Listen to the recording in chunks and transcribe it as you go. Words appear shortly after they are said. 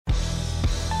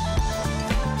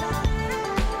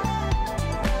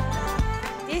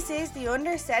is the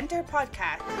Under Center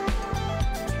podcast.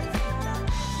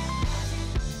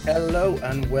 Hello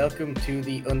and welcome to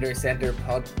the Under Center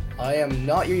pod. I am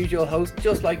not your usual host,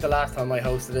 just like the last time I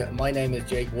hosted it. My name is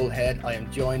Jake Woolhead. I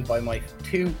am joined by my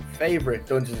two favourite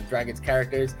Dungeons & Dragons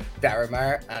characters, Dara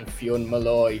Marr and Fionn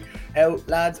Malloy. How,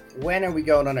 lads, when are we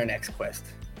going on our next quest?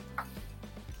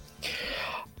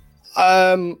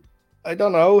 I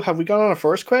don't know. Have we gone on a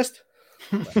first quest?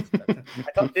 I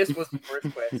thought this was the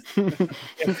first quest.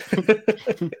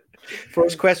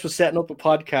 First quest was setting up a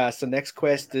podcast. The next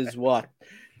quest is what?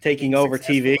 Taking over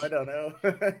TV. I don't know.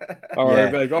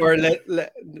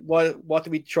 What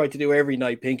do we try to do every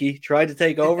night, Pinky? Try to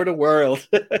take over the world.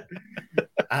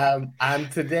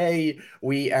 And today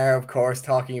we are, of course,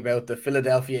 talking about the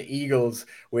Philadelphia Eagles,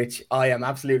 which I am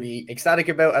absolutely ecstatic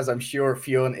about, as I'm sure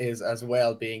Fionn is as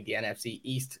well, being the NFC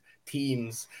East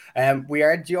teams. We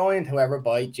are joined, however,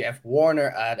 by Jeff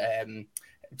Warner at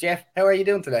Jeff, how are you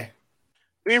doing today?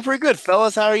 Doing pretty good,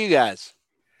 fellas. How are you guys?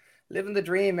 Living the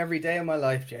dream every day of my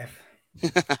life, Jeff.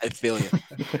 I feel you.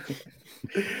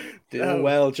 Doing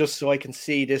well, just so I can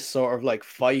see this sort of like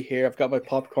fight here. I've got my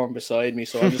popcorn beside me,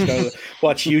 so I'm just going to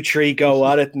watch you three go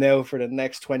at it now for the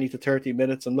next 20 to 30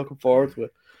 minutes. I'm looking forward to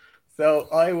it. So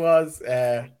I was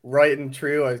writing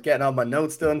through, I was getting all my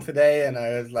notes done today, and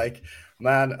I was like,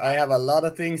 man, I have a lot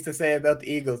of things to say about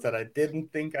the Eagles that I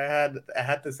didn't think I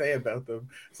had to say about them.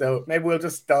 So maybe we'll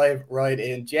just dive right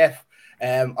in. Jeff,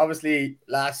 obviously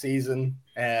last season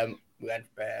we went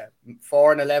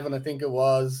 4-11, I think it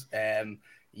was.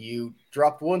 You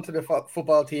dropped one to the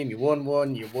football team. You won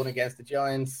one. You won against the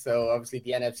Giants. So obviously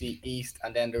the NFC East,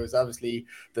 and then there was obviously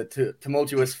the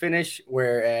tumultuous finish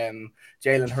where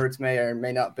Jalen Hurts may or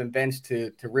may not have been benched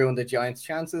to ruin the Giants'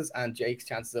 chances and Jake's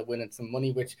chances of winning some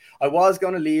money, which I was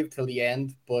going to leave till the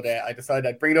end, but I decided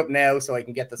I'd bring it up now so I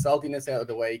can get the saltiness out of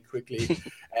the way quickly.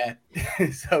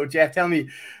 So Jeff, tell me,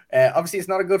 obviously it's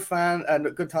not a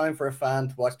good time for a fan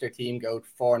to watch their team go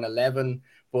 4-11.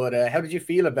 But how did you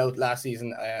feel about last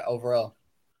season overall?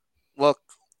 Well,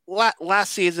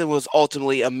 last season was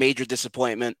ultimately a major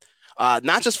disappointment,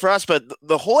 not just for us, but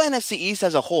the whole NFC East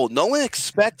as a whole. No one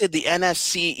expected the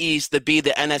NFC East to be the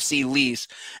NFC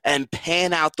least and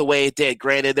pan out the way it did.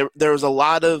 Granted, there was a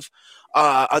lot of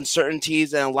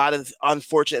uncertainties and a lot of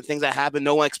unfortunate things that happened.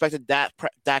 No one expected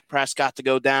Dak Prescott to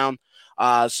go down.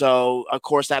 So, of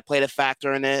course, that played a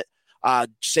factor in it.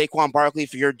 Saquon Barkley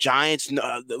for your Giants,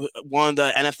 one of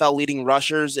the NFL leading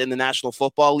rushers in the National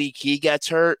Football League, he gets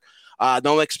hurt.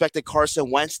 No one expected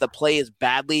Carson Wentz to play as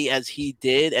badly as he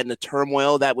did, and the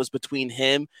turmoil that was between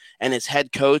him and his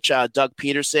head coach, Doug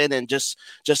Peterson, and just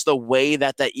the way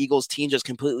that Eagles team just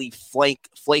completely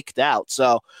flaked out.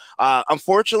 So,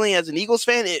 unfortunately, as an Eagles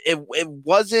fan, it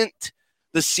wasn't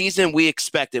the season we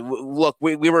expected. Look,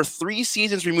 we were 3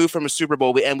 seasons removed from a Super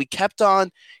Bowl, and we kept on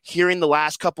hearing the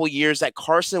last couple of years that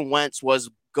Carson Wentz was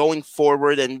going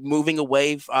forward and moving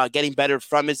away, getting better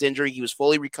from his injury. He was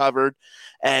fully recovered,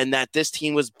 and that this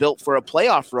team was built for a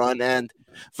playoff run. And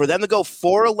for them to go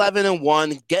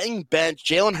 4-11-1, getting benched,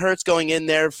 Jalen Hurts going in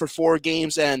there for 4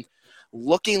 games and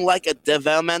looking like a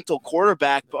developmental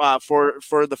quarterback for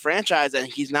the franchise,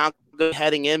 and he's now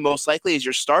heading in most likely as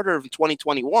your starter of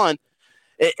 2021.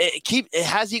 It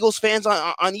has Eagles fans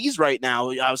on ease right now.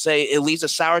 I would say it leaves a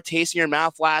sour taste in your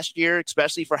mouth last year,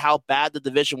 especially for how bad the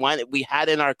division went. We had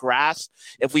in our grasp,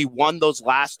 if we won those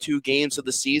last 2 games of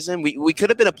the season, we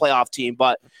could have been a playoff team.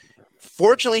 But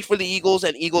fortunately for the Eagles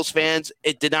and Eagles fans,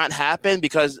 it did not happen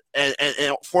because, and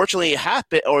fortunately it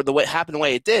happened, or the way it happened the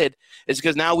way it did, is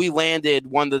because now we landed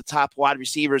one of the top wide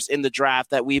receivers in the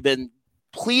draft that we've been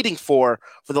pleading for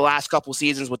the last couple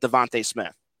seasons with Devontae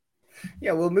Smith.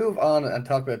 Yeah, we'll move on and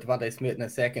talk about Devontae Smith in a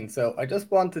second. So I just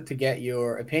wanted to get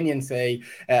your opinion. I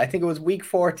think it was week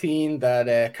 14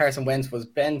 that Carson Wentz was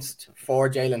benched for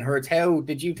Jalen Hurts. How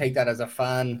did you take that as a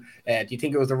fan? Do you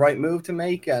think it was the right move to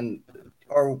make,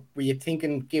 or were you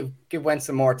thinking give Wentz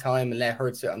some more time and let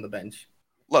Hurts sit on the bench?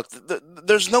 Look,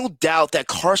 there's no doubt that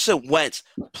Carson Wentz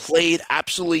played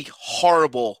absolutely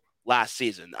horrible last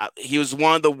season. He was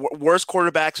one of the worst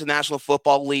quarterbacks in the National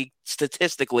Football League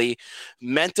statistically,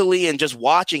 mentally, and just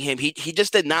watching him, he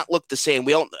just did not look the same.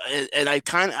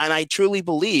 I truly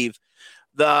believe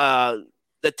the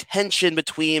tension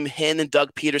between him and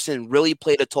Doug Peterson really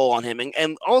played a toll on him.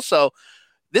 And also,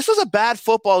 this was a bad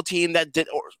football team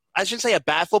I shouldn't say a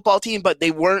bad football team, but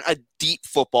they weren't a deep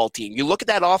football team. You look at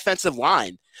that offensive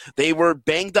line. They were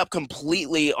banged up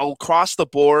completely across the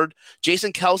board.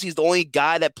 Jason Kelce's the only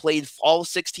guy that played all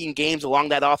 16 games along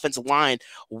that offensive line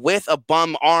with a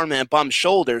bum arm and a bum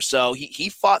shoulder. So he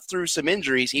fought through some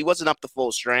injuries. He wasn't up to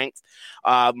full strength.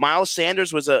 Miles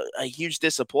Sanders was a huge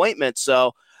disappointment.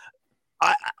 So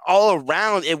all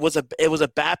around, it was a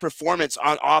bad performance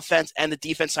on offense and the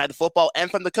defense side of the football,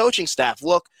 and from the coaching staff.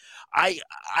 Look,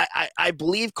 I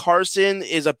believe Carson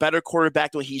is a better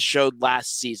quarterback than what he showed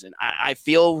last season. I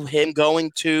feel him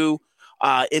going to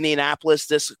Indianapolis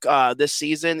this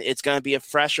season, it's going to be a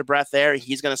fresher breath there.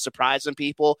 He's going to surprise some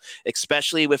people,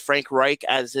 especially with Frank Reich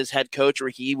as his head coach, where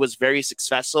he was very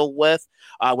successful with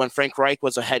when Frank Reich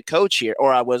was a head coach here,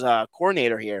 or was a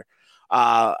coordinator here.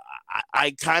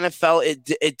 I kind of felt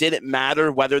it didn't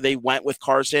matter whether they went with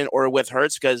Carson or with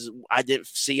Hurts, because I didn't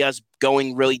see us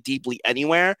going really deeply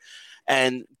anywhere.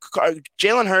 And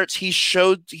Jalen Hurts, he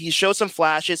showed some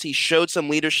flashes. He showed some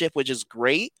leadership, which is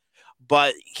great.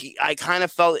 But I kind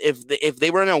of felt if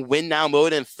they were in a win now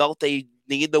mode and felt they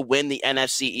needed to win the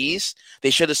NFC East,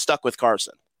 they should have stuck with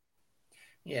Carson.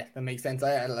 Yeah, that makes sense.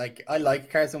 I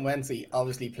like Carson Wentz. He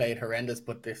obviously played horrendous,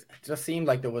 but this just seemed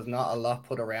like there was not a lot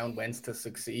put around Wentz to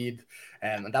succeed.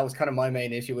 And that was kind of my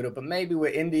main issue with it. But maybe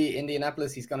with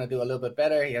Indianapolis, he's going to do a little bit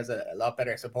better. He has a lot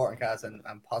better supporting cast and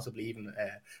possibly even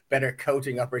better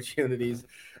coaching opportunities.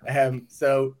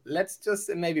 So let's just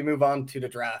maybe move on to the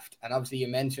draft. And obviously you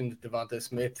mentioned Devonta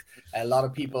Smith. A lot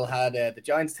of people had the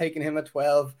Giants taking him at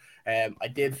 12. I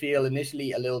did feel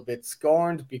initially a little bit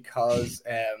scorned because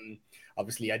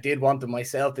obviously I did want them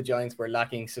myself. The Giants were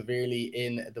lacking severely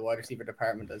in the wide receiver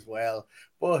department as well.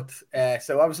 But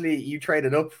so obviously you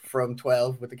traded up from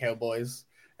 12 with the Cowboys.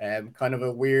 Kind of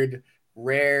a weird,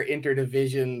 rare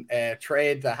interdivision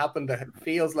trade that happened that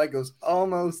feels like it was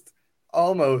almost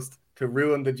to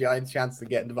ruin the Giants' chance to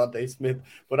get Devonta Smith.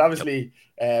 But obviously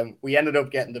we ended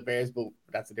up getting the Bears, but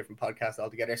that's a different podcast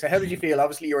altogether. So how did you feel?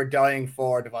 Obviously you were dying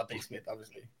for Devonta Smith,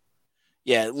 obviously.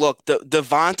 Yeah, look,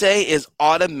 Devontae is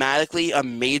automatically a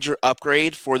major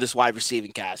upgrade for this wide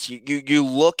receiving cast. You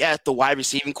look at the wide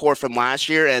receiving core from last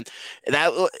year, and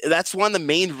that's one of the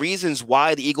main reasons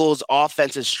why the Eagles'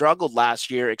 offense has struggled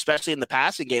last year, especially in the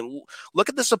passing game. Look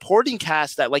at the supporting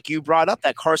cast that, like you brought up,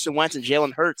 that Carson Wentz and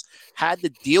Jalen Hurts had to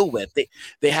deal with.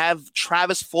 They have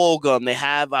Travis Fulgham, they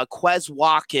have Quez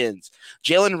Watkins,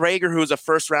 Jalen Reagor, who was a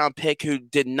first-round pick who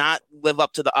did not live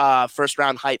up to the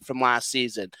first-round hype from last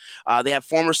season. They have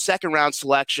former second-round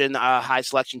selection, high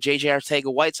selection, J.J.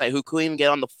 Arcega-Whiteside, who couldn't even get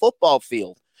on the football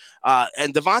field.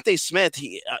 And Devonta Smith,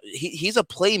 he's a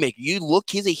playmaker.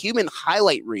 He's a human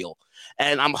highlight reel.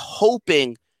 And I'm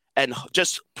hoping and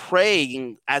just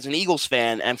praying as an Eagles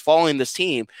fan and following this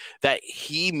team that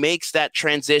he makes that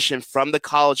transition from the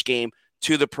college game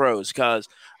to the pros. Because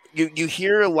you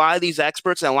hear a lot of these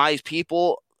experts and a lot of these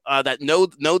people that know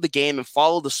the game and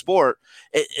follow the sport,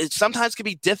 it sometimes can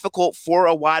be difficult for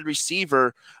a wide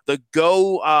receiver to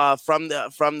go from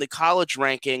the college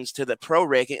rankings to the pro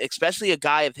ranking, especially a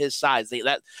guy of his size.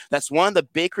 That's one of the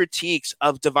big critiques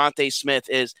of Devonta Smith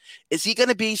is he going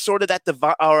to be sort of that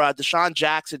Deshaun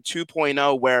Jackson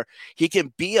 2.0, where he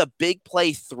can be a big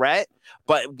play threat,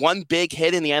 but one big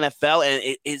hit in the NFL,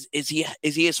 and is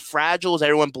he as fragile as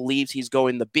everyone believes he's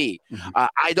going to be? Mm-hmm.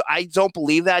 I don't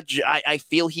believe that. I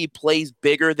feel he plays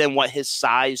bigger than what his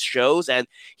size shows, and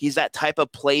he's that type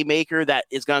of playmaker that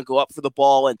is going to go up for the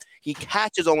ball, and he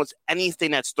catches almost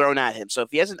anything that's thrown at him. So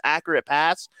if he has an accurate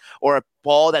pass or a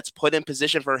ball that's put in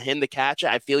position for him to catch it,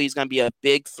 I feel he's going to be a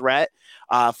big threat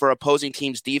for opposing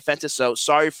teams' defenses. So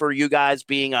sorry for you guys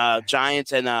being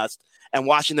Giants and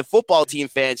Washington football team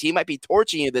fans. He might be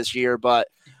torching you this year, but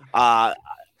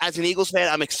as an Eagles fan,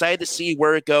 I'm excited to see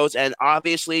where it goes. And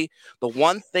obviously, the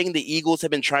one thing the Eagles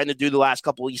have been trying to do the last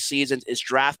couple of seasons is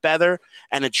draft better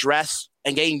and address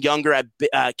and getting younger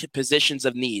at positions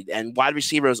of need. And wide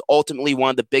receiver is ultimately one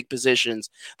of the big positions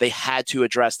they had to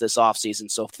address this offseason.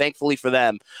 So thankfully for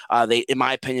them, they, in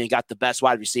my opinion, got the best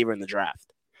wide receiver in the draft.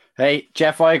 Hey,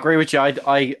 Jeff, I agree with you.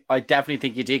 I definitely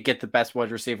think you did get the best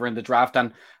wide receiver in the draft.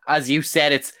 And as you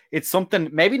said, it's something,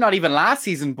 maybe not even last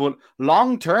season, but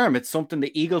long term, it's something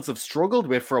the Eagles have struggled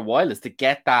with for a while, is to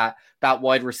get that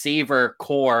wide receiver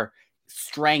core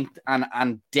strength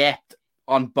and depth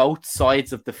on both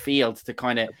sides of the field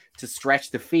to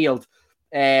stretch the field.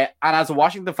 And as a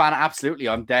Washington fan, absolutely,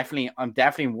 I'm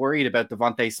definitely worried about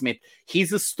Devonta Smith.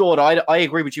 He's a stud. I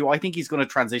agree with you. I think he's going to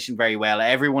transition very well.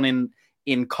 Everyone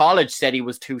in college said he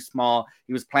was too small.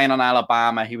 He was playing on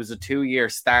Alabama. He was a 2-year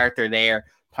starter there,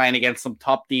 playing against some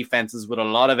top defenses with a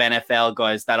lot of NFL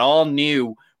guys that all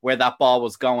knew where that ball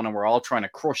was going and were all trying to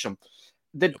crush him.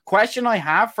 The question I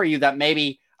have for you that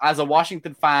maybe as a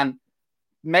Washington fan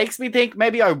makes me think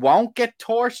maybe I won't get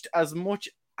torched as much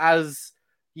as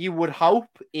you would hope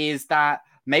is that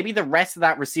maybe the rest of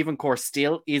that receiving core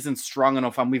still isn't strong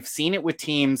enough. And we've seen it with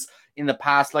teams in the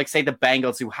past, like say the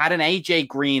Bengals, who had an AJ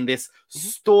Green, this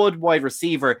stud wide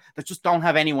receiver that just don't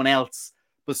have anyone else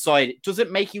beside. Does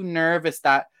it make you nervous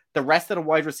that the rest of the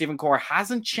wide receiving core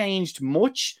hasn't changed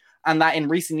much, and that in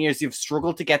recent years you've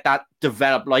struggled to get that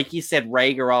developed? Like you said,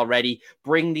 Rager already,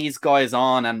 bring these guys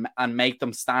on and make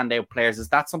them standout players. Is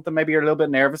that something maybe you're a little bit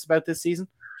nervous about this season?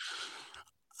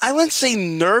 I wouldn't say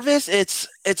nervous.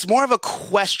 It's more of a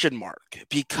question mark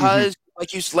because,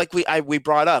 we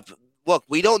brought up. Look,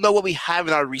 we don't know what we have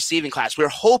in our receiving class. We're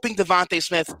hoping Devontae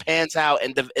Smith pans out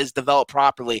and is developed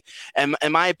properly. And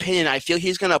in my opinion, I feel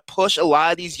he's going to push a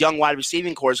lot of these young wide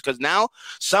receiving cores because now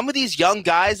some of these young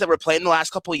guys that were playing the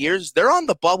last couple of years, they're on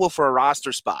the bubble for a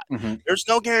roster spot. There's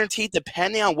no guarantee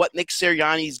depending on what Nick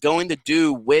Sirianni is going to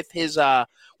do with his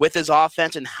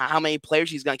offense and how many players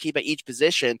he's going to keep at each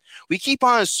position. We keep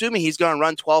on assuming he's going to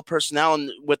run 12 personnel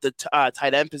with the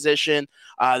tight end position,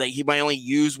 that he might only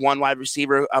use one wide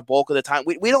receiver a bulk of the time.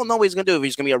 We don't know what he's going to do, if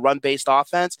he's going to be a run-based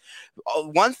offense.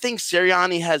 One thing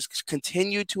Sirianni has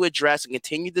continued to address and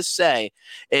continued to say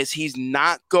is he's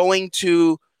not going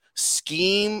to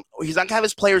scheme. He's not going to have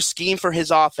his players scheme for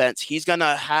his offense. He's going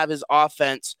to have his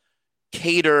offense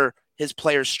cater his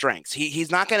players' strengths. He's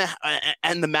not going to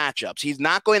end the matchups. He's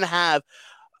not going to have,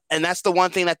 and that's the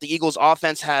one thing that the Eagles'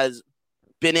 offense has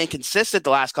been inconsistent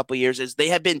the last couple of years, is they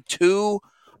have been too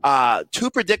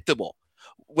predictable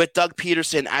with Doug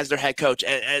Peterson as their head coach.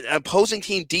 And opposing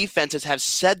team defenses have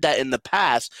said that in the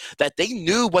past, that they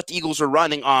knew what the Eagles were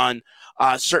running on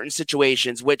certain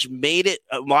situations, which made it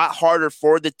a lot harder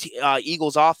for the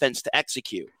Eagles' offense to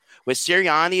execute. With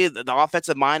Sirianni, the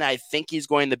offensive mind, I think he's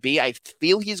going to be. I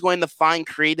feel he's going to find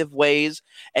creative ways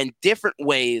and different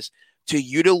ways to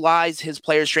utilize his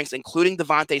player strengths, including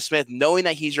Devontae Smith, knowing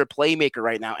that he's your playmaker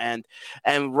right now.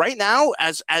 And right now,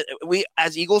 as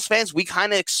Eagles fans, we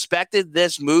kind of expected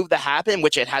this move to happen,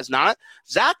 which it has not.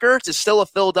 Zach Ertz is still a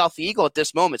Philadelphia Eagle at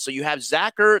this moment. So you have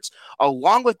Zach Ertz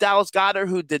along with Dallas Goedert,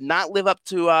 who did not live up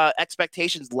to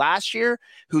expectations last year,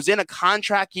 who's in a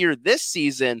contract year this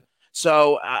season.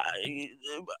 So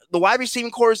the wide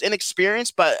receiving core is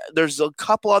inexperienced, but there's a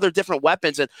couple other different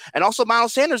weapons, and also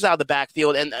Miles Sanders out of the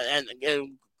backfield. And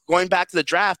going back to the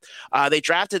draft, they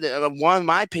drafted, one of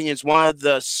my opinions, one of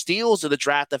the steals of the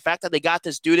draft, the fact that they got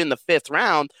this dude in the 5th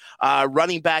round,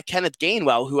 running back Kenneth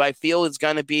Gainwell, who I feel is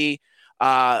going to be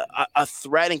a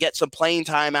threat and get some playing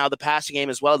time out of the passing game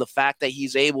as well. The fact that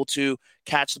he's able to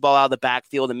catch the ball out of the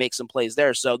backfield and make some plays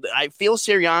there. So I feel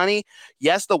Sirianni,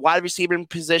 yes, the wide receiver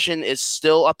position is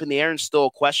still up in the air and still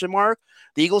a question mark.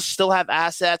 The Eagles still have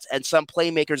assets and some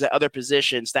playmakers at other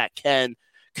positions that can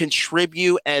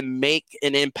contribute and make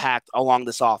an impact along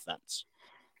this offense.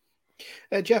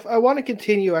 Jeff, I want to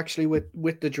continue actually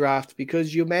with the draft,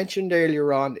 because you mentioned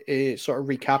earlier on, sort of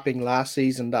recapping last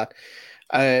season, that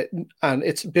and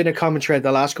it's been a common thread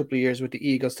the last couple of years with the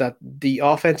Eagles that the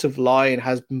offensive line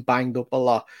has been banged up a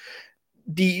lot.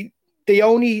 They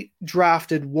only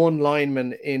drafted one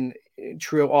lineman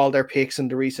through all their picks in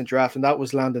the recent draft, and that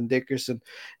was Landon Dickerson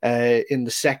in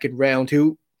the 2nd round,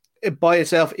 who by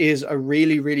itself is a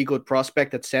really, really good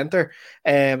prospect at center.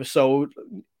 So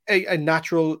a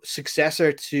natural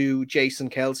successor to Jason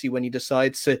Kelce when he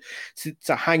decides to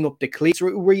hang up the cleats.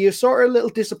 Were you sort of a little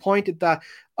disappointed that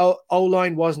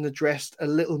O-line wasn't addressed a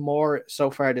little more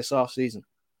so far this offseason?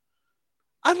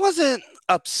 I wasn't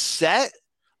upset.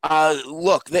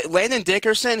 Look, Landon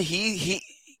Dickerson, he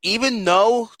even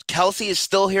though Kelce is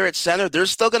still here at center, they're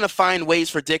still going to find ways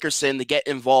for Dickerson to get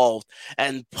involved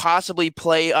and possibly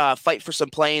fight for some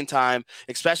playing time,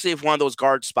 especially if one of those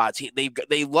guard spots.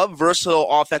 They love versatile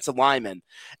offensive linemen.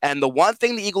 And the one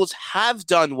thing the Eagles have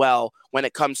done well when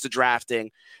it comes to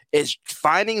drafting is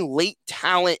finding late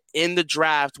talent in the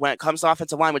draft when it comes to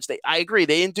offensive line, which I agree,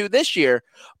 they didn't do this year,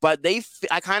 but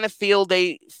I kind of feel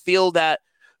they feel that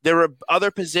there were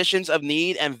other positions of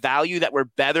need and value that were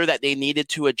better that they needed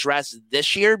to address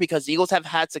this year, because the Eagles have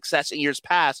had success in years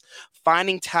past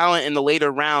finding talent in the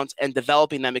later rounds and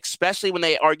developing them, especially when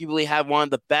they arguably have one of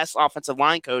the best offensive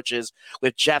line coaches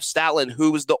with Jeff Stoutland,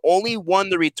 who was the only one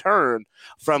to return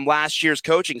from last year's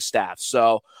coaching staff.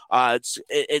 So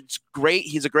it's great.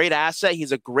 He's a great asset.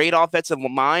 He's a great offensive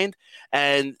mind.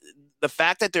 And the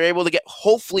fact that they're able to get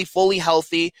hopefully fully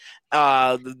healthy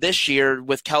this year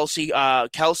with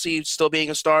Kelce still being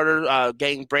a starter,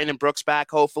 getting Brandon Brooks back,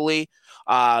 hopefully.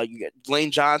 You get Lane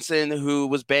Johnson, who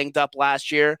was banged up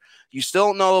last year. You still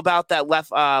don't know about that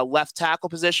left tackle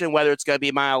position, whether it's going to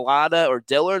be Mailata or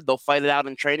Dillard. They'll fight it out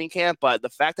in training camp. But the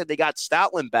fact that they got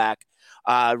Stoutland back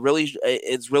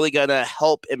is really going to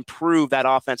help improve that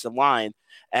offensive line.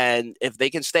 And if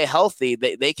they can stay healthy,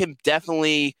 they can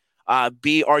definitely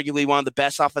be arguably one of the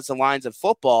best offensive lines in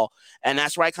football. And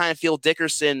that's where I kind of feel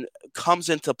Dickerson comes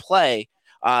into play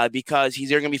because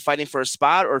he's either going to be fighting for a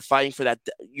spot or fighting for that.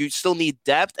 You still need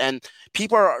depth, and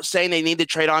people are saying they need to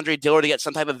trade Andre Dillard to get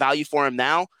some type of value for him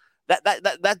now.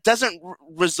 That doesn't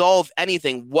resolve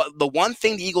anything. What the one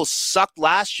thing the Eagles sucked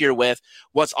last year with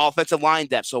was offensive line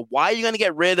depth. So why are you going to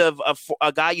get rid of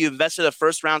a guy you invested a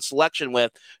first-round selection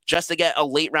with just to get a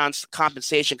late-round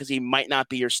compensation because he might not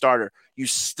be your starter? You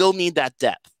still need that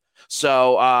depth.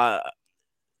 So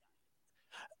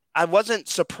I wasn't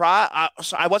surprised.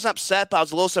 I wasn't upset, but I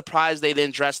was a little surprised they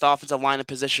didn't dress the offensive line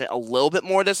position a little bit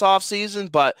more this offseason.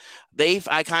 But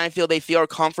I kind of feel they feel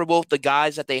comfortable with the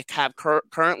guys that they have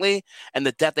currently and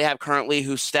the depth they have currently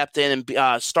who stepped in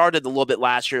and started a little bit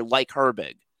last year, like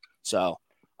Herbig. So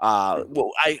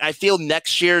I feel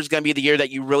next year is going to be the year that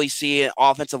you really see an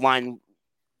offensive line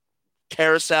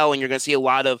carousel, and you're going to see a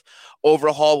lot of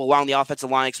overhaul along the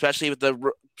offensive line, especially with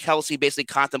the Kelsey basically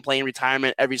contemplating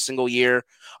retirement every single year.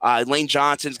 Lane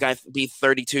Johnson's going to be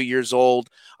 32 years old.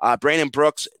 Brandon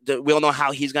Brooks, we don't know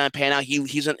how he's going to pan out.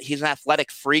 He's an athletic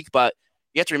freak, but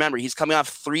you have to remember he's coming off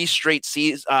 3 straight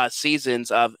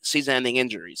seasons of season-ending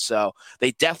injuries. So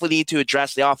they definitely need to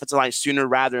address the offensive line sooner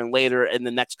rather than later in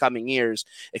the next coming years,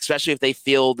 especially if they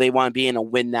feel they want to be in a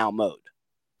win-now mode.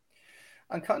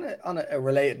 And kind of on a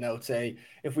related note, say,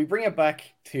 if we bring it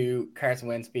back to Carson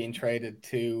Wentz being traded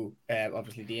to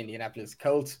obviously the Indianapolis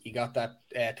Colts, you got that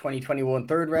 2021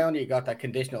 third round, you got that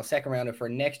conditional second rounder for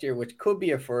next year, which could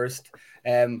be a first.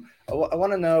 I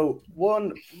want to know,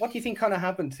 one, what do you think kind of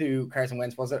happened to Carson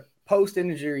Wentz? Was it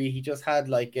post-injury, he just had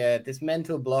like this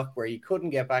mental block where he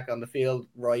couldn't get back on the field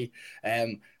right?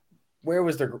 Where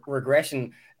was the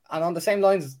regression? And on the same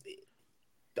lines,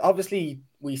 obviously,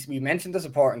 we mentioned the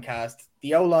supporting cast.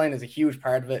 The O-line is a huge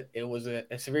part of it. It was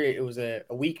a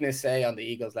weakness, say, on the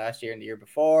Eagles last year and the year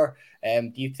before.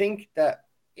 Do you think that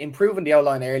improving the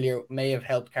O-line earlier may have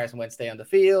helped Carson Wentz stay on the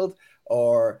field?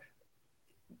 Or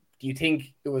do you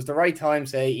think it was the right time,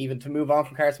 say, even to move on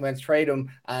from Carson Wentz, trade him?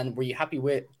 And were you happy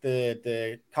with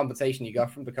the compensation you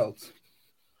got from the Colts?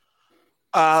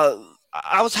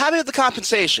 I was happy with the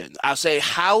compensation. I'll say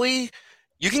Howie,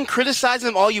 you can criticize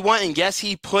him all you want, and yes,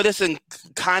 he put us in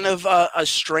kind of a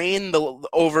strain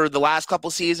over the last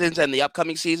couple seasons and the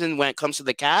upcoming season when it comes to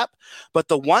the cap. But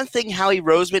the one thing Howie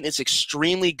Roseman is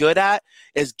extremely good at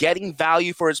is getting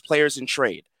value for his players in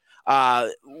trade.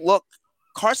 Look,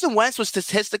 Carson Wentz was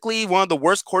statistically one of the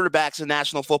worst quarterbacks in the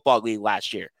National Football League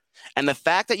last year. And the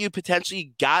fact that you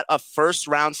potentially got a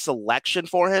first-round selection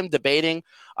for him, depending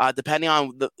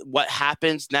on what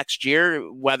happens next year,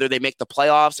 whether they make the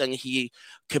playoffs and he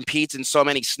competes in so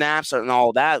many snaps and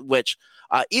all that, which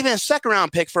even a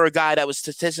second-round pick for a guy that was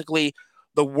statistically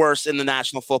the worst in the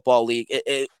National Football League,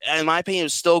 in my opinion, it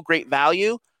was still great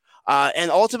value. And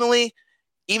ultimately,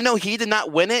 even though he did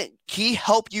not win it, he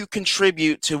helped you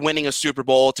contribute to winning a Super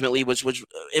Bowl ultimately, which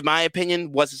in my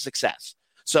opinion, was a success.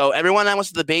 So everyone that wants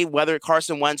to debate whether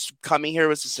Carson Wentz coming here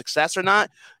was a success or not,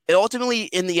 it ultimately,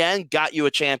 in the end, got you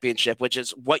a championship, which is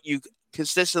what you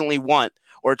consistently want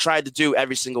or tried to do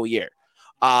every single year.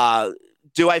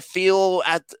 Do I feel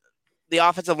at the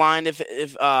offensive line if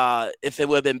it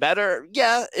would have been better?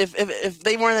 Yeah, if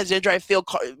they weren't as injured, I feel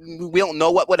we don't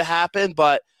know what would have happened,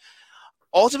 but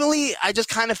ultimately, I just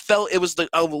kind of felt it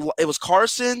was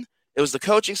Carson. It was the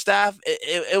coaching staff.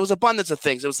 It was abundance of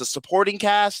things. It was the supporting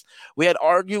cast. We had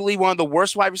arguably one of the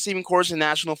worst wide receiving corps in the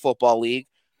National Football League.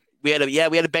 We had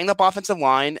a banged up offensive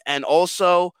line, and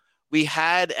also we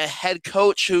had a head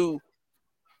coach who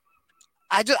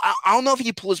I don't know if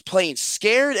he was playing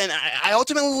scared, and I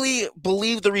ultimately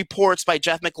believe the reports by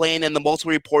Jeff McLean and the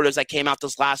multiple reporters that came out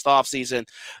this last offseason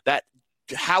that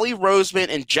Howie Roseman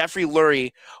and Jeffrey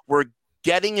Lurie were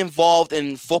getting involved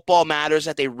in football matters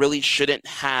that they really shouldn't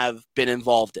have been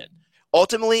involved in.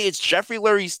 Ultimately, it's Jeffrey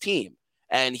Lurie's team,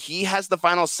 and he has the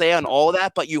final say on all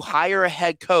that, but you hire a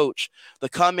head coach to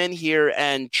come in here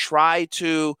and try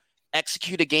to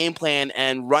execute a game plan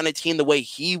and run a team the way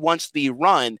he wants to be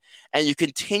run, and you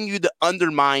continue to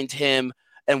undermine him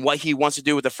and what he wants to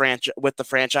do with the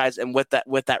franchise and with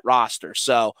that roster.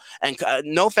 So, and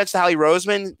no offense to Howie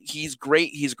Roseman, he's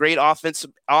great. He's great office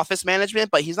management,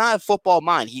 but he's not a football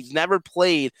mind. He's never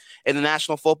played in the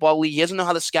National Football League. He doesn't know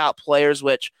how to scout players,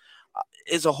 which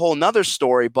is a whole nother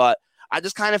story. But I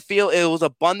just kind of feel it was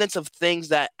abundance of things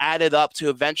that added up to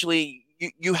eventually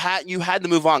you had to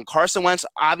move on. Carson Wentz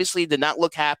obviously did not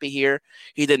look happy here.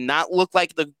 He did not look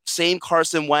like the same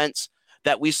Carson Wentz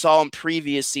that we saw in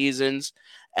previous seasons.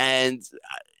 And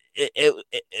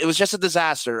it was just a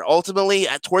disaster. Ultimately,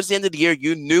 towards the end of the year,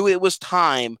 you knew it was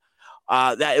time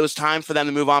that it was time for them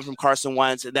to move on from Carson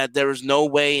Wentz, and that there was no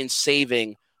way in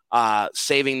saving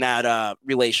that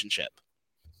relationship.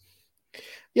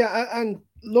 Yeah, and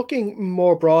looking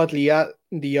more broadly at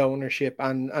the ownership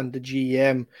and the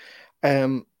GM,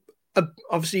 um,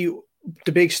 obviously one of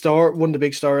the big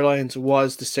storylines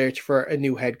was the search for a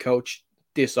new head coach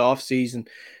this offseason.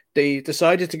 They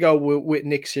decided to go with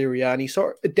Nick Sirianni.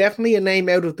 So definitely a name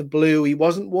out of the blue. He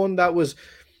wasn't one that was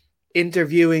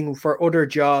interviewing for other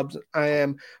jobs.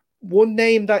 One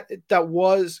name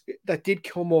that did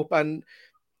come up, and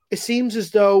it seems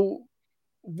as though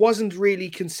wasn't really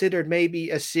considered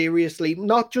maybe as seriously,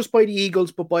 not just by the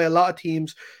Eagles, but by a lot of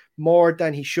teams more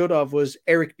than he should have, was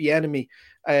Eric Bieniemy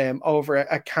over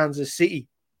at Kansas City.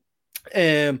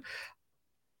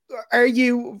 Are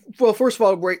you, well, first of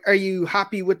all, are you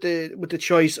happy with the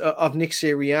choice of Nick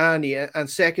Sirianni? And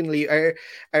secondly,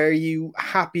 are you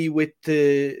happy with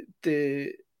the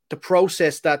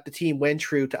process that the team went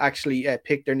through to actually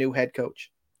pick their new head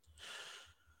coach?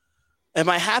 Am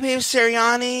I happy with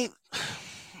Sirianni?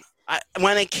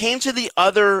 When it came to the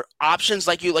other options,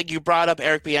 like you brought up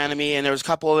Eric Bieniemy, and there was a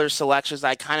couple other selections,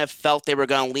 I kind of felt they were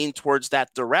going to lean towards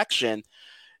that direction.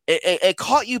 It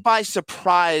caught you by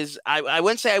surprise. I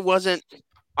wouldn't say I wasn't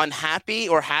unhappy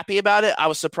or happy about it. I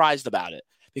was surprised about it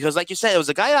because, like you said, it was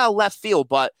a guy out of left field.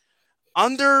 But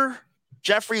under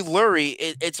Jeffrey Lurie,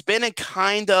 it's been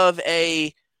kind of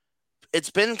a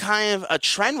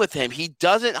trend with him. He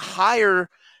doesn't hire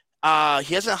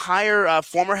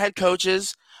former head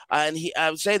coaches. And I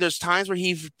would say there's times where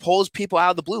he pulls people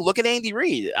out of the blue. Look at Andy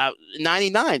Reid,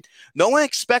 99. No one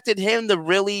expected him to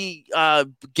really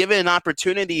give it an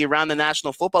opportunity around the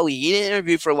National Football League. He didn't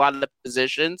interview for a lot of the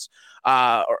positions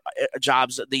or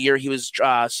jobs the year he was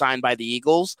signed by the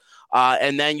Eagles.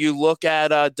 And then you look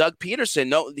at Doug Peterson.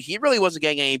 No, he really wasn't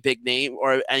getting any big name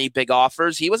or any big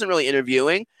offers. He wasn't really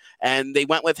interviewing, and they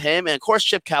went with him. And of course,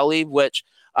 Chip Kelly, which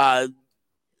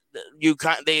you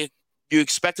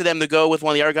expected them to go with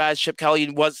one of the other guys. Chip Kelly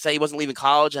he wasn't leaving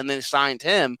college, and then signed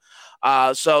him.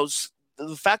 So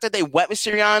the fact that they went with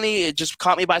Sirianni, it just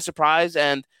caught me by surprise,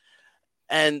 and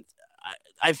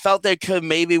I felt they could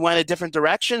maybe went a different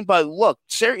direction. But look,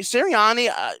 Sirianni,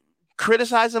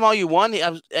 criticize him all you want,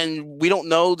 and we don't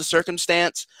know the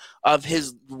circumstance of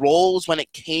his roles when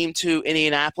it came to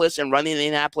Indianapolis and running the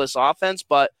Indianapolis offense,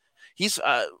 but he's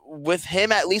with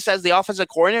him, at least as the offensive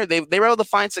coordinator, they were able to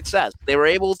find success. They were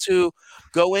able to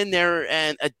go in there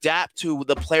and adapt to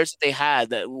the players that they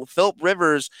had. Philip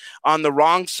Rivers on the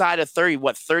wrong side of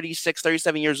 36,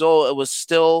 37 years old, it was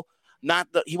still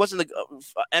he wasn't the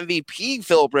MVP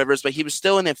Philip Rivers, but he was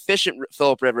still an efficient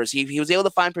Philip Rivers. He was able to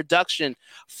find production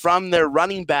from their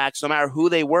running backs, no matter who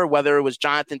they were, whether it was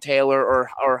Jonathan Taylor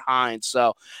or Hines.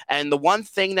 So, and the one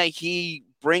thing that he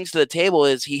brings to the table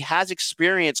is he has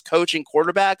experience coaching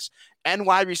quarterbacks and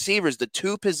wide receivers, the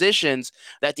two positions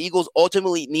that the Eagles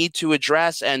ultimately need to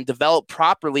address and develop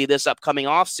properly this upcoming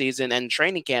offseason and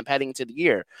training camp heading into the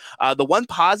year. The one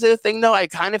positive thing, though, I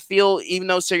kind of feel, even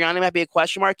though Sirianni might be a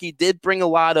question mark, he did bring a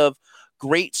lot of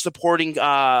great supporting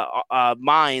football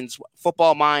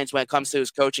minds when it comes to his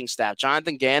coaching staff.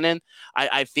 Jonathan Gannon,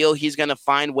 I feel he's going to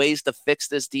find ways to fix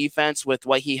this defense with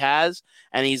what he has,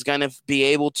 and he's going to be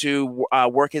able to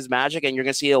work his magic, and you're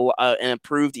going to see an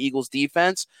improved Eagles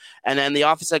defense. And then the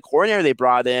offensive coordinator they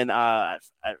brought in, off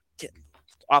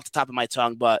the top of my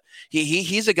tongue, but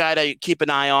he's a guy to keep an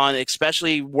eye on,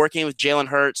 especially working with Jalen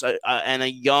Hurts and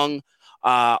a young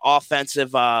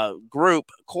offensive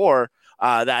core.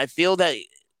 That I feel that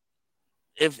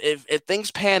if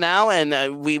things pan out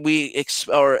and we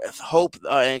hope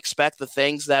and expect the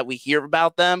things that we hear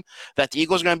about them, that the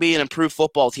Eagles are going to be an improved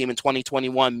football team in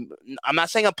 2021. I'm not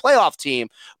saying a playoff team,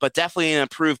 but definitely an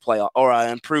improved playoff or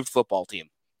an improved football team.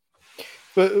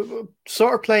 But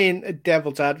sort of playing a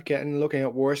devil's advocate and looking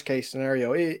at worst case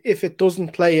scenario, if it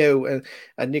doesn't play out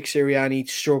and Nick Sirianni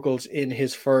struggles in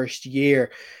his first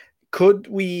year, could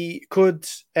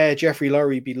Jeffrey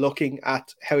Lurie be looking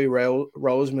at Howie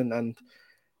Roseman and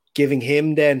giving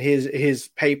him then his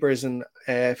papers and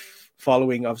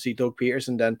following obviously Doug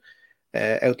Peterson then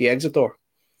out the exit door?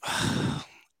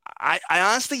 I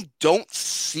honestly don't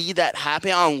see that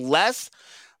happening unless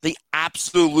they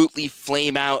absolutely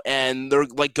flame out and they're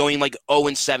like going like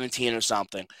 0-17 or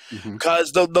something.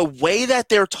 Because the way that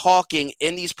they're talking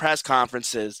in these press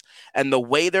conferences and the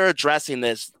way they're addressing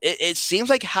this, it seems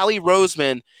like Howie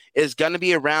Roseman is going to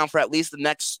be around for at least the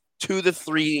next 2 to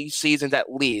 3 seasons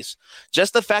at least.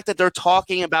 Just the fact that they're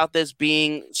talking about this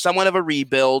being somewhat of a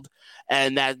rebuild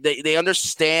and that they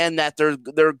understand that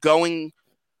they're going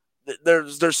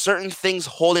there's certain things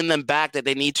holding them back that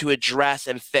they need to address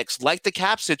and fix, like the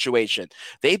cap situation.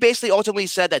 They basically ultimately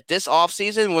said that this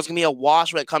offseason was going to be a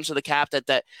wash when it comes to the cap,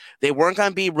 that they weren't going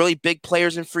to be really big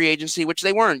players in free agency, which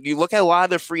they weren't. You look at a lot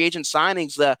of their free agent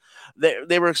signings,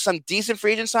 they were some decent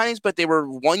free agent signings, but they were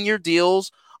one-year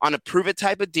deals on a prove-it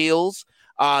type of deals.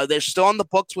 They're still on the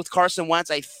books with Carson Wentz.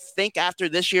 I think after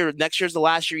this year, next year's the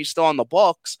last year, he's still on the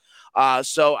books.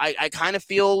 So I kind of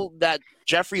feel that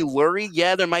Jeffrey Lurie,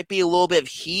 there might be a little bit of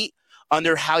heat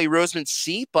under Howie Roseman's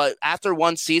seat, but after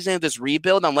one season of this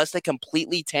rebuild, unless they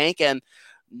completely tank and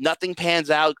nothing pans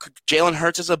out, Jalen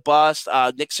Hurts is a bust.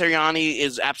 Nick Sirianni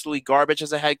is absolutely garbage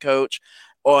as a head coach,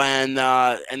 and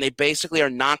they basically are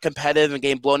non-competitive and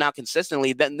getting blown out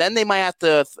consistently. Then they might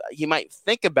he might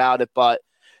think about it, but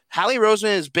Howie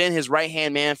Roseman has been his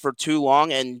right-hand man for too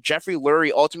long, and Jeffrey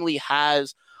Lurie ultimately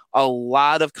has a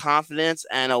lot of confidence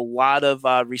and a lot of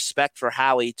respect for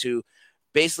Howie to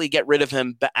basically get rid of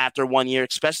him after 1 year,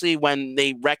 especially when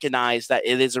they recognize that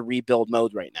it is a rebuild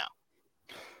mode right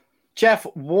now. Jeff,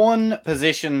 one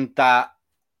position that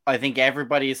I think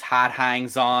everybody's hat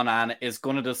hangs on and is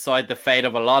going to decide the fate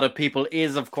of a lot of people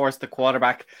is, of course, the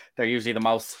quarterback. They're usually the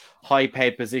most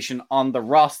high-paid position on the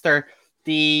roster.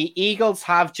 The Eagles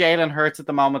have Jalen Hurts at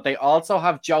the moment. They also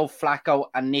have Joe Flacco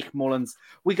and Nick Mullins.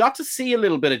 We got to see a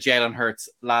little bit of Jalen Hurts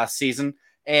last season.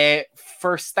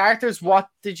 For starters, what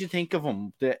did you think of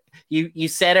him? You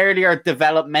said earlier,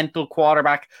 developmental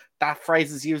quarterback. That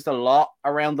phrase is used a lot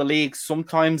around the league,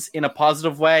 sometimes in a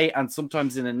positive way and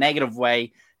sometimes in a negative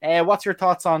way. What's your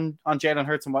thoughts on Jalen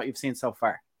Hurts and what you've seen so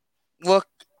far? Look,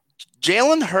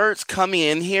 Jalen Hurts coming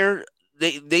in here,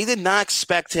 They did not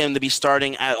expect him to be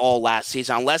starting at all last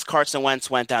season, unless Carson Wentz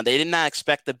went down. They did not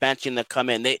expect the benching to come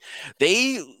in.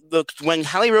 When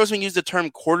Howie Roseman used the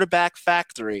term quarterback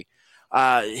factory,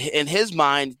 in his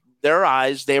mind, their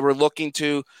eyes, they were looking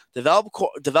to develop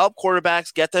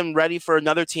quarterbacks, get them ready for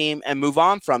another team, and move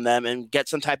on from them and get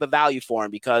some type of value for him,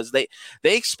 because they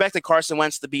expected Carson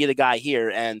Wentz to be the guy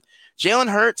here. And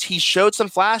Jalen Hurts, he showed some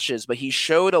flashes, but he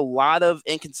showed a lot of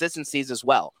inconsistencies as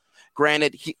well.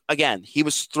 Granted, he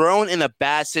was thrown in a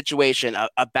bad situation,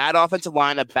 a bad offensive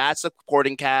line, a bad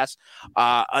supporting cast,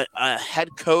 a head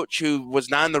coach who was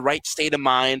not in the right state of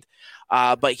mind.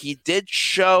 But he did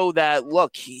show that,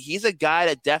 look, he's a guy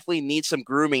that definitely needs some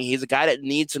grooming. He's a guy that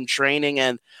needs some training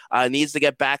and needs to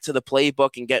get back to the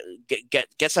playbook and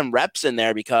get some reps in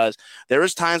there, because there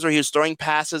was times where he was throwing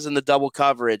passes in the double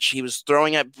coverage. He was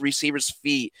throwing at receivers'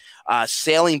 feet,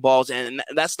 sailing balls. And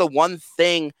that's the one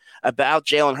thing about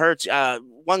Jalen Hurts.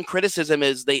 One criticism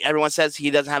is everyone says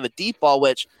he doesn't have a deep ball,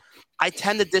 which I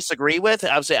tend to disagree with.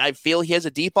 I would say I feel he has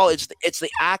a deep ball. It's the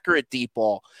accurate deep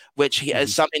ball, which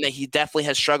is something that he definitely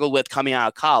has struggled with coming out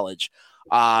of college.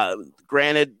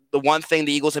 Granted, the one thing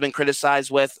the Eagles have been criticized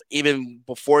with even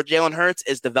before Jalen Hurts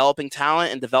is developing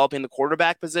talent and developing the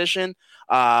quarterback position.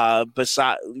 We saw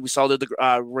the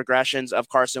regressions of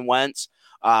Carson Wentz,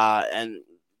 and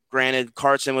granted,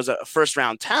 Carson was a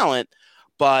first-round talent,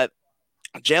 but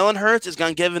Jalen Hurts is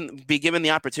going to be given the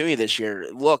opportunity this year.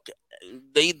 Look,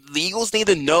 the Eagles need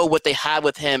to know what they have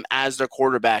with him as their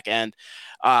quarterback, and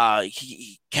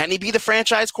can he be the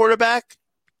franchise quarterback?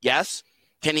 Yes.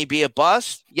 Can he be a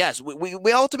bust? Yes.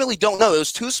 We ultimately don't know. It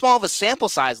was too small of a sample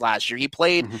size last year. He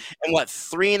played in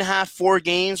 3.5, 4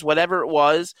 games, whatever it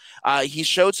was. He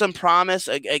showed some promise,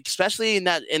 especially in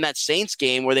that Saints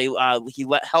game where he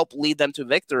helped lead them to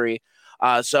victory.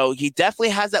 So he definitely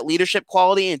has that leadership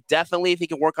quality, and definitely if he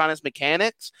can work on his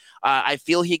mechanics, I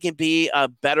feel he can be a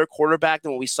better quarterback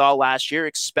than what we saw last year,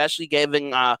 especially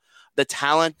given the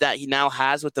talent that he now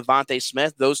has with Devontae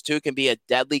Smith. Those two can be a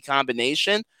deadly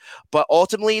combination. But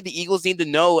ultimately, the Eagles need to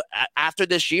know after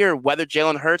this year whether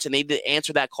Jalen Hurts, and they need to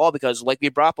answer that call, because like we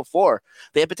brought before,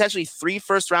 they have potentially 3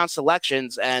 first-round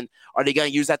selections, and are they going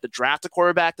to use that to draft a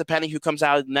quarterback depending who comes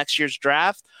out of next year's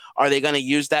draft? Are they going to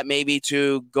use that maybe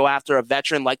to go after a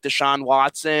veteran like Deshaun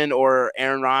Watson or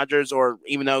Aaron Rodgers, or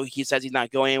even though he says he's not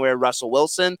going anywhere, Russell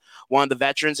Wilson, one of the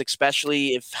veterans, especially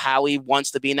if Howie wants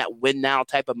to be in that win-now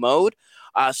type of mode?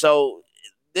 So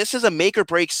this is a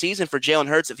make-or-break season for Jalen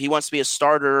Hurts if he wants to be a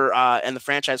starter and the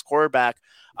franchise quarterback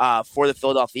for the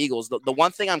Philadelphia Eagles. The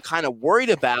one thing I'm kind of worried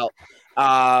about,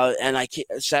 and I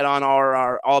said on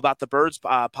our All About the Birds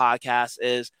podcast,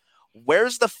 is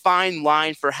where's the fine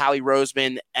line for Howie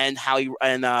Roseman and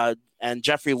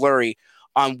Jeffrey Lurie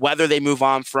on whether they move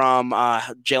on from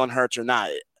Jalen Hurts or not?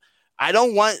 I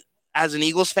don't want, as an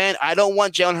Eagles fan, I don't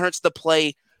want Jalen Hurts to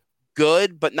play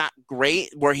good but not great,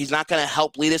 where he's not going to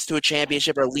help lead us to a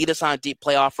championship or lead us on a deep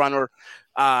playoff run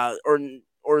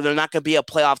or or they're not going to be a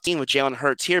playoff team with Jalen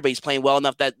Hurts here, but he's playing well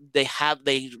enough that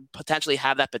they potentially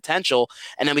have that potential.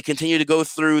 And then we continue to go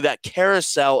through that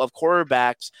carousel of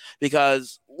quarterbacks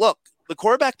because, look, the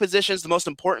quarterback position is the most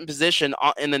important position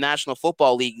in the National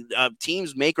Football League.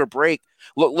 Teams make or break.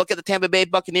 Look at the Tampa Bay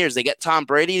Buccaneers. They get Tom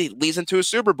Brady, leads into a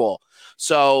Super Bowl.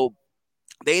 So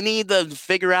they need to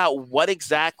figure out what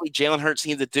exactly Jalen Hurts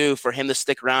needs to do for him to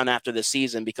stick around after the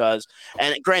season because,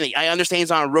 and granted, I understand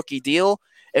he's on a rookie deal.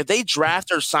 If they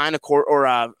draft or sign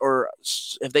or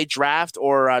if they draft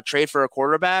or trade for a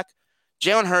quarterback,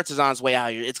 Jalen Hurts is on his way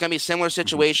out here. It's going to be a similar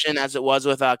situation as it was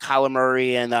with Kyler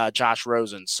Murray and Josh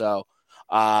Rosen. So,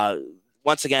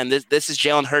 once again, this is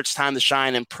Jalen Hurts' time to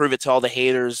shine and prove it to all the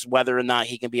haters whether or not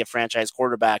he can be a franchise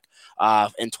quarterback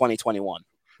in 2021.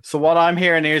 So what I'm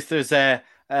hearing is there's a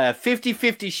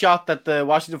 50-50 shot that the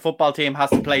Washington football team has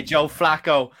to play Joe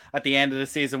Flacco at the end of the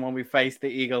season when we face the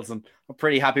Eagles, and I'm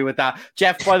pretty happy with that.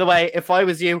 Jeff, by the way, if I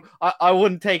was you, I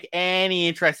wouldn't take any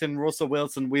interest in Russell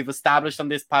Wilson. We've established on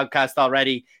this podcast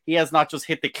already, he has not just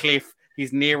hit the cliff,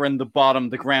 he's nearing the bottom,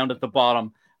 the ground at the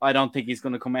bottom. I don't think he's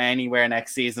going to come anywhere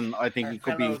next season. I think he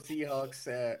could be. Seahawks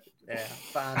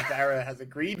fan Dara has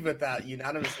agreed with that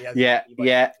unanimously. Yeah.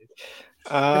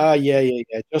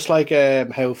 Just like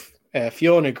how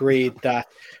Fionn agreed that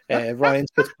Ryan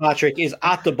Fitzpatrick is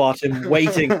at the bottom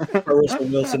waiting for Russell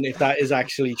Wilson, if that is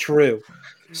actually true.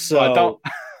 So,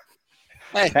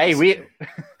 hey,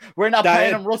 we're not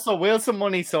paying him Russell Wilson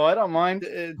money, so I don't mind.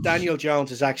 Daniel Jones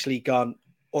has actually gone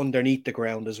underneath the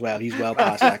ground as well. He's well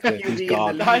past that cliff. He's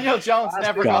gone. Daniel Jones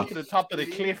never got to the top of the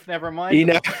cliff. Never mind. He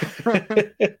never.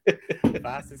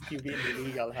 Fastest QB in the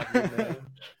league. I'll have you know.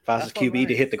 Fastest QB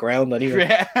to hit the ground anyway.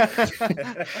 Yeah.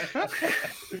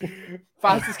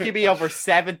 Fastest QB over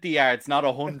 70 yards, not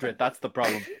 100. That's the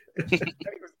problem. I think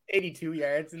it was 82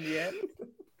 yards in the end.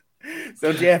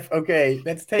 So, Jeff, okay,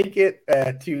 let's take it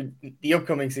to the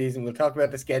upcoming season. We'll talk about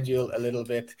the schedule a little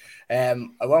bit. I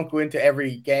won't go into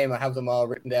every game. I have them all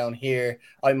written down here.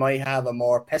 I might have a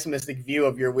more pessimistic view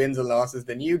of your wins and losses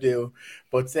than you do,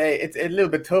 but say it's a little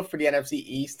bit tough for the NFC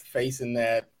East facing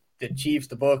the Chiefs,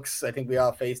 the Bucks. I think we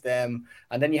all face them.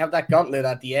 And then you have that gauntlet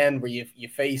at the end where you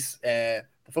face the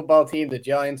football team, the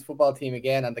Giants football team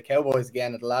again, and the Cowboys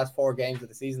again at the last 4 games of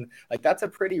the season. Like, that's a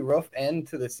pretty rough end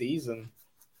to the season.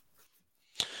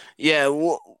 Yeah,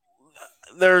 well,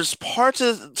 there's parts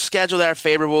of the schedule that are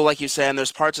favorable, like you said, and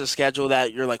there's parts of the schedule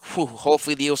that you're like, whew,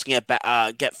 hopefully the Eagles can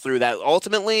get through that.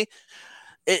 Ultimately,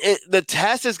 the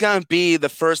test is going to be the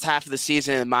first half of the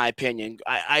season, in my opinion.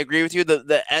 I agree with you.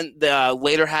 The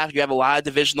later half, you have a lot of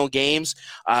divisional games.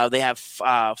 They have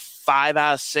 5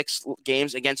 out of 6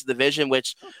 games against the division,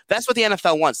 which that's what the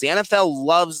NFL wants. The NFL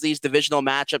loves these divisional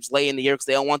matchups late in the year because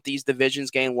they don't want these divisions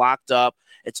getting locked up.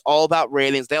 It's all about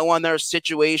ratings. They don't want their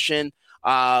situation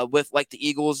with like the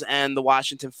Eagles and the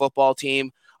Washington football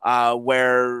team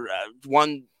where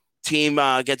one team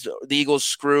gets the Eagles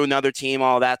screw another team,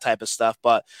 all that type of stuff.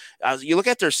 But you look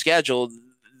at their schedule,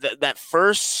 that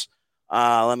first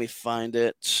let me find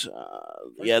it.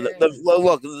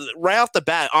 Look, right off the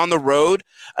bat on the road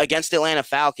against the Atlanta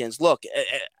Falcons. Look,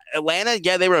 Atlanta,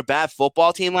 yeah, they were a bad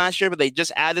football team last year, but they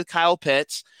just added Kyle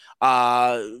Pitts.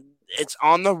 It's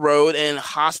on the road in a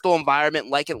hostile environment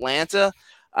like Atlanta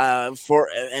and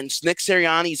Nick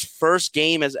Sirianni's first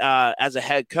game as a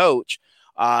head coach.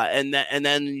 And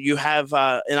then you have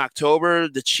in October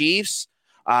the Chiefs,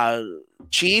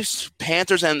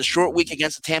 Panthers, and the short week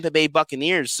against the Tampa Bay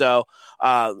Buccaneers. So,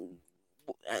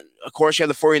 and of course, you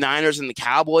have the 49ers and the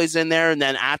Cowboys in there. And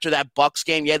then after that Bucs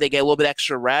game, yeah, they get a little bit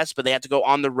extra rest, but they have to go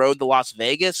on the road to Las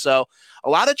Vegas. So a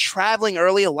lot of traveling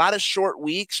early, a lot of short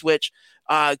weeks, which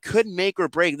could make or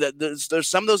break. There's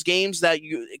some of those games that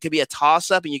it could be a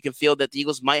toss-up, and you can feel that the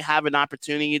Eagles might have an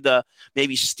opportunity to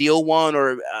maybe steal one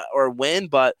or win.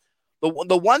 But the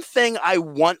one thing I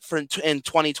want in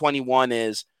 2021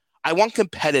 is I want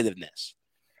competitiveness.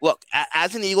 Look,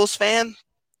 as an Eagles fan,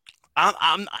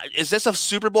 is this a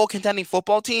Super Bowl contending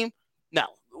football team? No.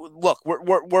 Look,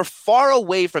 we're far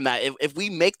away from that. If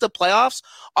we make the playoffs,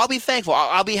 I'll be thankful.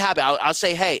 I'll be happy. I'll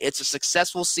say, hey, it's a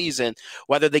successful season,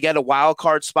 whether they get a wild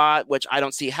card spot, which I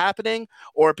don't see happening,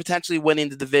 or potentially winning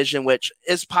the division, which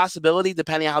is a possibility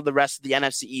depending on how the rest of the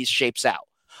NFC East shapes out.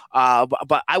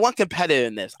 But I want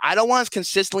competitiveness. I don't want us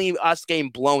consistently getting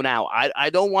blown out.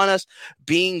 I don't want us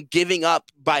giving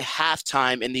up by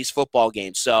halftime in these football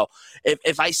games. So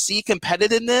if I see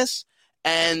competitiveness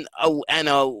and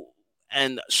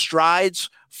strides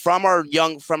from our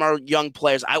young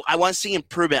players. I want to see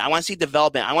improvement. I want to see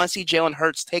development. I want to see Jalen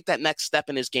Hurts take that next step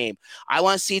in his game. I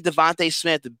want to see Devontae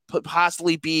Smith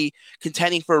possibly be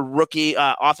contending for rookie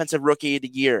offensive rookie of the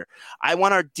year. I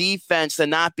want our defense to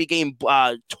not be getting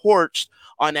torched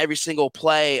on every single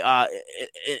play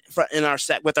in our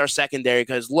with our secondary.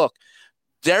 Because look,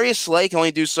 Darius Slay can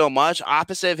only do so much.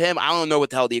 Opposite of him, I don't know what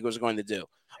the hell the Eagles are going to do.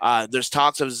 There's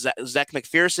talks of Zach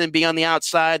McPherson being on the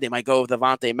outside. They might go with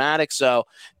Avonte Maddox. So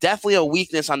definitely a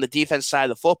weakness on the defense side of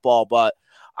the football. But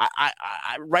I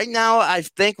right now, I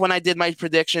think when I did my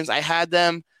predictions, I had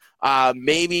them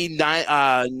maybe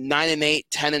 9-8,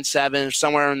 10-7,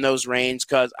 somewhere in those range.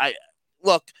 Because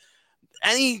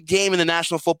any game in the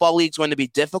National Football League is going to be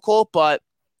difficult. But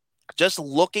just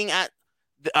looking at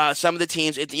some of the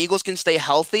teams, if the Eagles can stay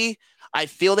healthy, I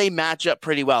feel they match up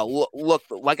pretty well. Look,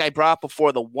 like I brought up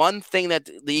before, the one thing that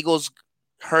the Eagles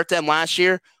hurt them last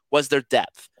year was their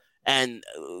depth. And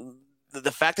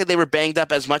the fact that they were banged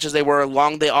up as much as they were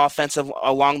along the offensive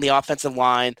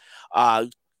line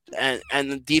and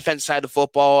the defense side of the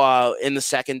football in the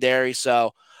secondary.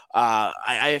 So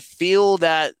I feel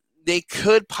that they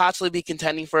could possibly be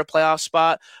contending for a playoff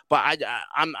spot, but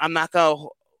I'm not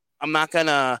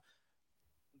gonna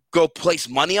go place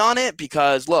money on it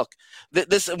because look,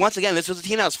 this was a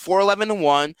team that was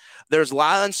 4-11-1. There's a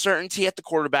lot of uncertainty at the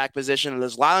quarterback position.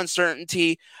 There's a lot of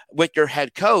uncertainty with your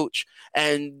head coach,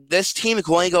 and this team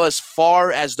can only go as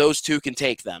far as those two can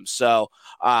take them. So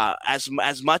as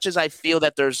much as I feel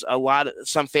that there's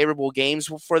some favorable games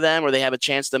for them, or they have a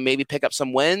chance to maybe pick up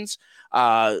some wins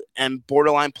and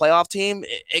borderline playoff team,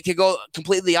 it could go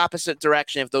completely the opposite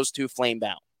direction if those two flamed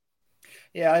out.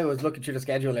 Yeah, I was looking through the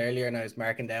schedule earlier and I was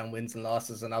marking down wins and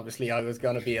losses, and obviously I was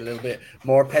going to be a little bit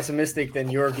more pessimistic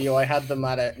than your view. I had them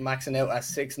maxing out at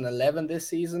 6-11 this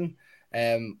season.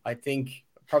 I think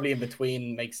probably in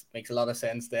between makes a lot of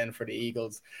sense then for the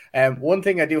Eagles. One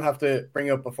thing I do have to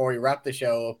bring up before we wrap the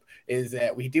show up is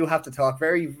we do have to talk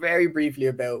very, very briefly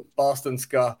about Boston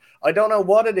Scott. I don't know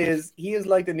what it is. He is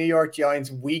like the New York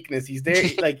Giants' weakness. He's there,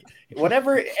 like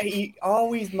whatever. He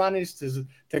always managed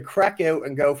to crack out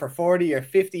and go for 40 or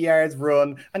 50 yards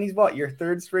run. And he's your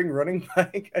third string running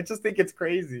back? I just think it's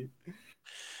crazy.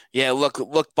 Yeah, look,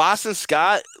 Boston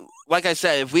Scott, like I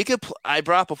said, if we could, I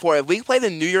brought up before, if we play the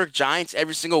New York Giants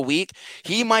every single week,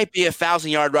 he might be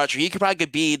 1,000-yard rusher. He could probably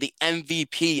be the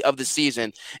MVP of the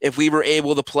season if we were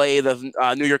able to play the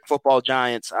New York Football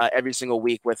Giants every single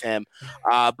week with him.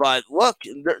 But look,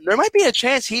 there might be a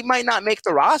chance he might not make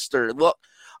the roster. Look,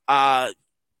 I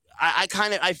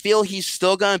feel he's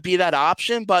still going to be that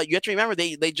option, but you have to remember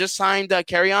they just signed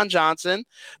Kerryon Johnson.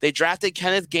 They drafted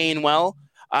Kenneth Gainwell.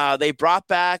 They brought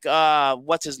back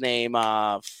what's his name?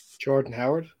 Jordan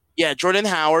Howard. Yeah, Jordan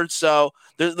Howard. So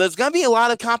there's going to be a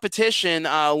lot of competition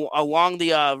along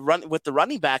the run with the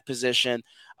running back position,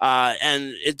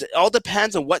 and it all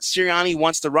depends on what Sirianni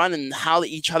wants to run and how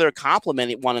each other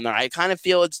complement one another. I kind of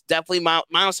feel it's definitely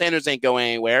Miles Sanders ain't going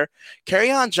anywhere.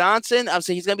 Kerryon Johnson,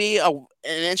 obviously, he's going to be an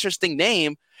interesting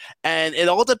name, and it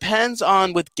all depends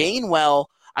on with Gainwell.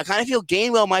 I kind of feel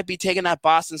Gainwell might be taking that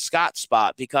Boston Scott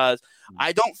spot because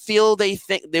I don't feel they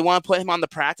think they want to put him on the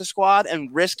practice squad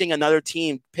and risking another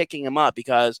team picking him up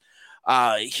because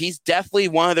he's definitely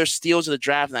one of their steals of the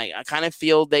draft. And I kind of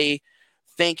feel they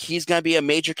think he's going to be a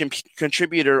major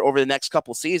contributor over the next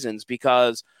couple seasons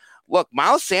because, look,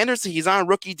 Miles Sanders, he's on a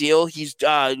rookie deal. He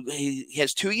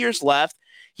has 2 years left.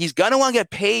 He's going to want to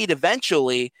get paid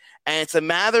eventually, and it's a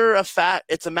matter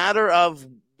of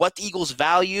what the Eagles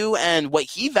value and what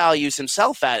he values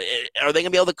himself at. Are they going to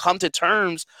be able to come to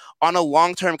terms on a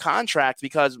long-term contract?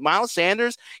 Because Miles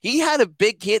Sanders, he had a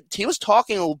big hit. He was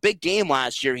talking a big game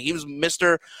last year. He was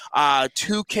Mr.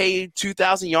 2K,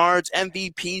 2,000 yards,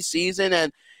 MVP season,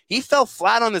 and he fell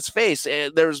flat on his face.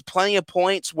 There was plenty of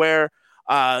points where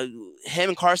him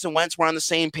and Carson Wentz were on the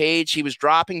same page. He was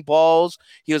dropping balls.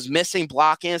 He was missing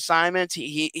blocking assignments.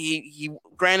 He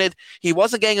granted, he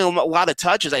wasn't getting a lot of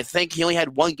touches. I think he only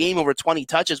had one game over 20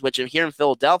 touches, which here in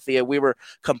Philadelphia, we were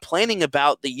complaining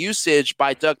about the usage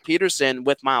by Doug Peterson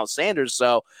with Miles Sanders.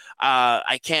 So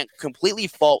I can't completely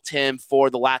fault him for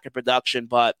the lack of production,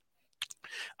 but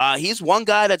he's one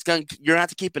guy you're going to have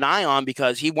to keep an eye on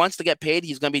because he wants to get paid.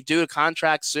 He's going to be due a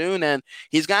contract soon, and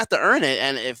he's going to have to earn it.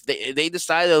 And if they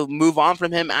decide to move on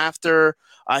from him after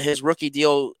his rookie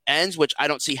deal ends, which I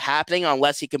don't see happening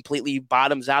unless he completely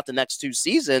bottoms out the next 2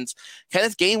 seasons,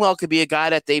 Kenneth Gainwell could be a guy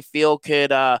that they feel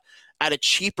could, at a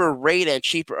cheaper rate and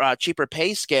cheaper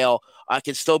pay scale,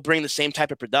 can still bring the same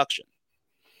type of production.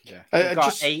 Yeah, they've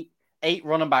got eight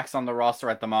running backs on the roster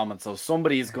at the moment, so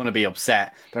somebody is going to be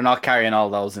upset. They're not carrying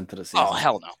all those into the season. Oh,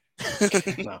 hell no.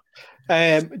 No.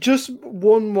 Just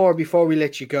one more before we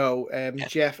let you go,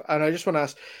 Jeff, and I just want to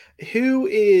ask, who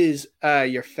is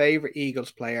your favorite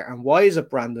Eagles player, and why is it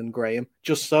Brandon Graham?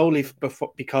 Just solely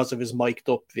because of his mic'd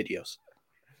up videos.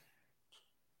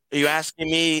 Are you asking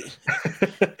me?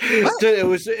 I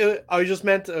was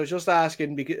just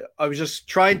asking because I was just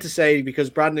trying to say because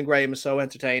Brandon Graham is so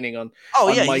entertaining on. Oh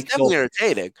on yeah, he's definitely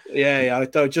entertaining. Yeah.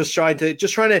 I was just trying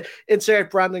to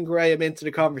insert Brandon Graham into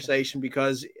the conversation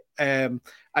because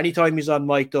anytime he's on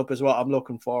mic'd up is what I'm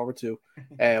looking forward to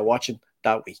watching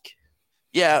that week.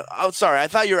 Yeah, I'm sorry. I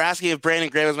thought you were asking if Brandon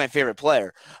Graham was my favorite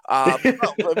player.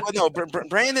 No,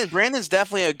 Brandon's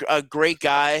definitely a great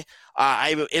guy.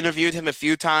 I interviewed him a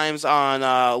few times on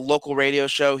a local radio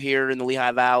show here in the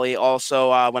Lehigh Valley.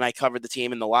 Also, when I covered the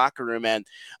team in the locker room, and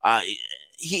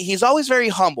he's always very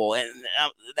humble, and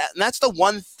that's the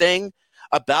one thing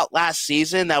about last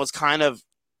season that was kind of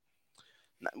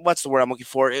what's the word I'm looking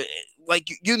for? Like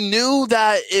you knew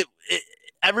that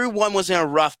everyone was in a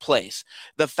rough place.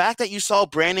 The fact that you saw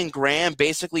Brandon Graham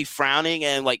basically frowning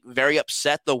and like very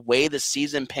upset the way the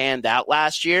season panned out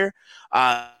last year,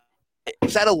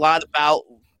 it said a lot about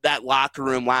that locker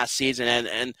room last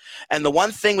season. And the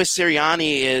one thing with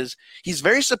Sirianni is he's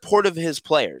very supportive of his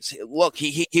players. Look,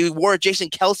 he wore a Jason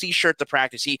Kelce shirt to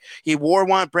practice. He wore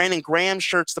one of Brandon Graham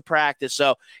shirts to practice.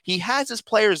 So he has his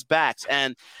players' backs,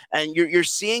 and you're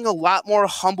seeing a lot more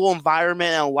humble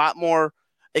environment and a lot more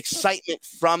excitement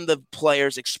from the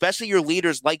players, especially your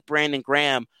leaders like Brandon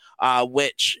Graham,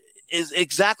 which is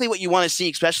exactly what you want to see,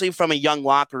 especially from a young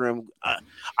locker room.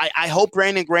 I hope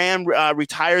Brandon Graham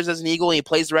retires as an Eagle and he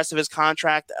plays the rest of his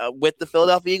contract with the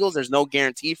Philadelphia Eagles. There's no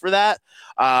guarantee for that,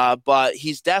 but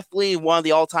he's definitely one of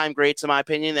the all-time greats in my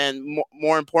opinion, and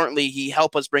more importantly, he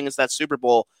helped us bring us that Super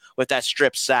Bowl with that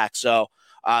strip sack. So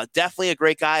definitely a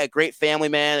great guy, a great family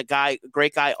man, a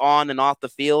great guy on and off the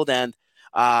field, and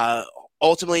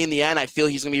ultimately, in the end, I feel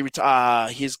he's going to retire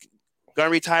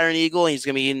an Eagle, and he's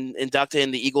going to be inducted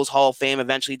in the Eagles Hall of Fame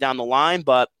eventually down the line,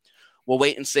 but we'll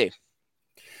wait and see.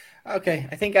 Okay,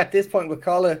 I think at this point we'll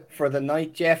call it for the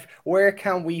night. Jeff, where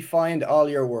can we find all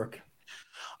your work?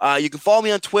 You can follow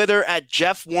me on Twitter at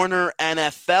Jeff Warner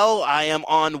NFL. I am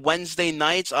on Wednesday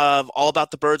nights of All About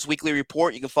the Birds Weekly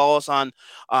Report. You can follow us on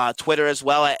Twitter as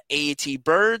well at AAT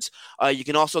Birds. You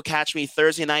can also catch me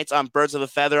Thursday nights on Birds of a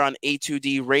Feather on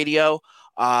A2D Radio.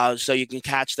 So you can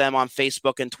catch them on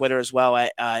Facebook and Twitter as well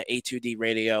at A2D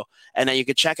Radio. And then you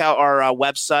can check out our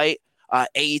website,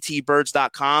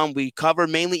 aetbirds.com. We cover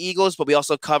mainly Eagles, but we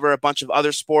also cover a bunch of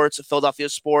other sports, Philadelphia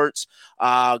sports,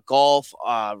 golf,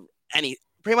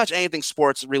 pretty much anything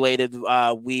sports related.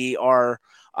 We are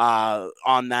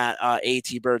on that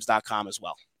aetbirds.com as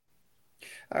well.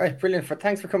 All right, brilliant.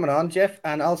 Thanks for coming on, Jeff.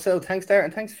 And also thanks, Darren,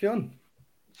 and thanks, Fionn.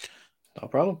 No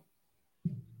problem.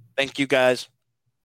 Thank you, guys.